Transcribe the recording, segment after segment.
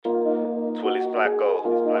Twilly's Flacco.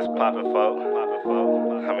 What's poppin', folk?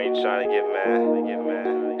 How many tryna get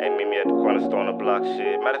mad? Hey, meet me at the corner store on the block,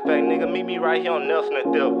 shit. Matter of fact, nigga, meet me right here on Nelson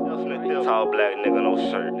and Dip. Tall black nigga, no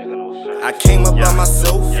shirt. I came up by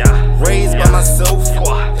myself, raised by myself,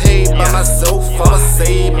 paid by myself, I was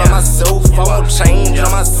saved by myself. I won't change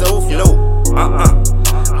on myself, no.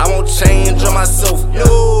 I won't change on myself, no,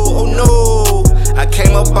 oh no. I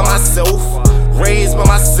came up by myself, raised by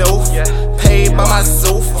myself, paid by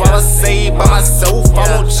myself, I was saved by myself.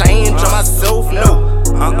 I won't change on myself, no.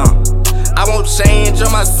 I won't change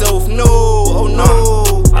on myself, no, oh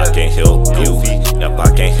no. I can't help you if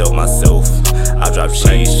I can't help myself. I drop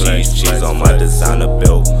cheese on my designer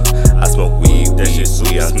belt. I smoke weed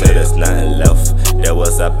until there's nothing left. There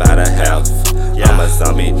was about a half. I'm a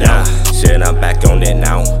zombie now. Shit, I'm back on it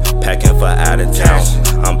now. Packing for out of town.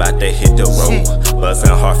 I'm about to hit the road. Buzzing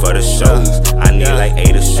hard for the shows. I need like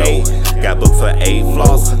 8 a show. Got booked for 8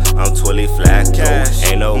 flows. I'm Twilly Flacco.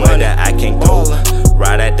 Ain't no way that I can go.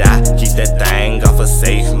 Ride or die, keep that thing off of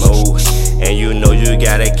safe mode. And you know you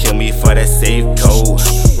gotta kill me for that safe code.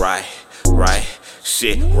 Right.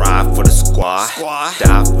 Shit, ride for the squad,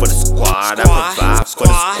 die for the squad, I provide for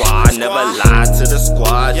the squad, never lie to the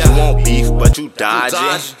squad. You want beef, but you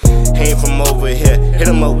dodging. Came from over here, hit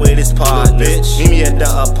him up with his partners. Meet me at the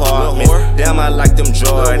apartment. Damn, I like them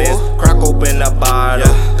Jordans. Crack open the bottle,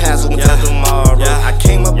 pass them till tomorrow. I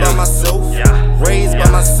came up by myself, raised by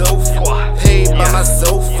myself, paid by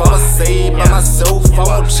myself, I was saved by myself. I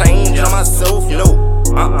won't change on myself, no.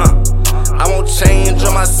 I won't change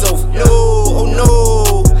on myself, no, oh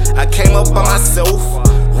no. I came up by myself,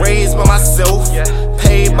 raised by myself,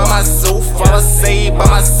 paid by myself, I was saved by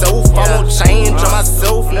myself. I won't change on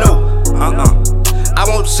myself, no. I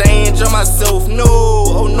won't change on myself, no,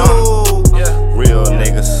 oh no. Real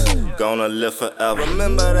niggas gonna live forever.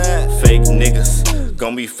 Remember that. Fake niggas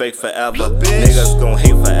gon' be fake forever. Niggas gon'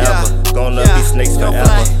 hate forever. Gonna be snakes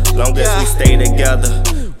forever. Long as we stay together,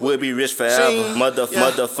 we'll be rich forever.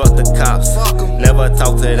 Motherfuck the cops. Never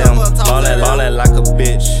talk to them. Ballin' like a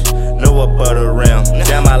bitch. Know about a rim.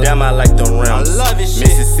 Damn, I like the rims.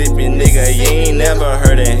 Mississippi nigga, you ain't never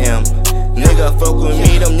heard of him. Nigga fuck with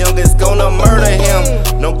me, them youngest gonna murder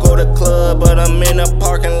him. Don't go to club, but I'm in the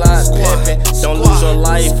parking lot pimpin'. Don't lose your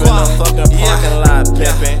life in the fucking parking lot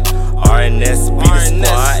pimpin'. RNS be the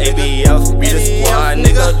squad, ABF be the squad.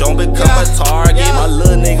 Nigga, don't become a target. My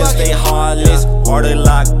little niggas stay heartless, or they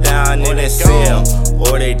locked down in a cell,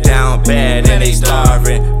 or they down bad and they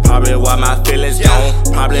starving. Probably why my feelings gone,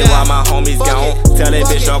 probably why my homies gone. Tell that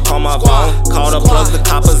bitch don't call my phone, call the plug, the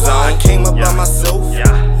coppers on. I came up by myself,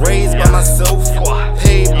 raised by myself,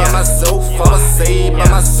 paid by myself, I was saved by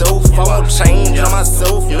myself. I won't change on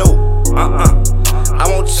myself, no. I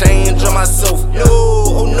won't change on myself, no,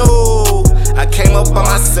 oh no. I came up by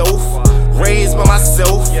myself, raised by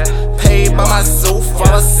myself, paid by myself,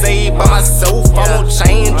 I was saved by myself. I won't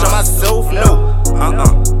change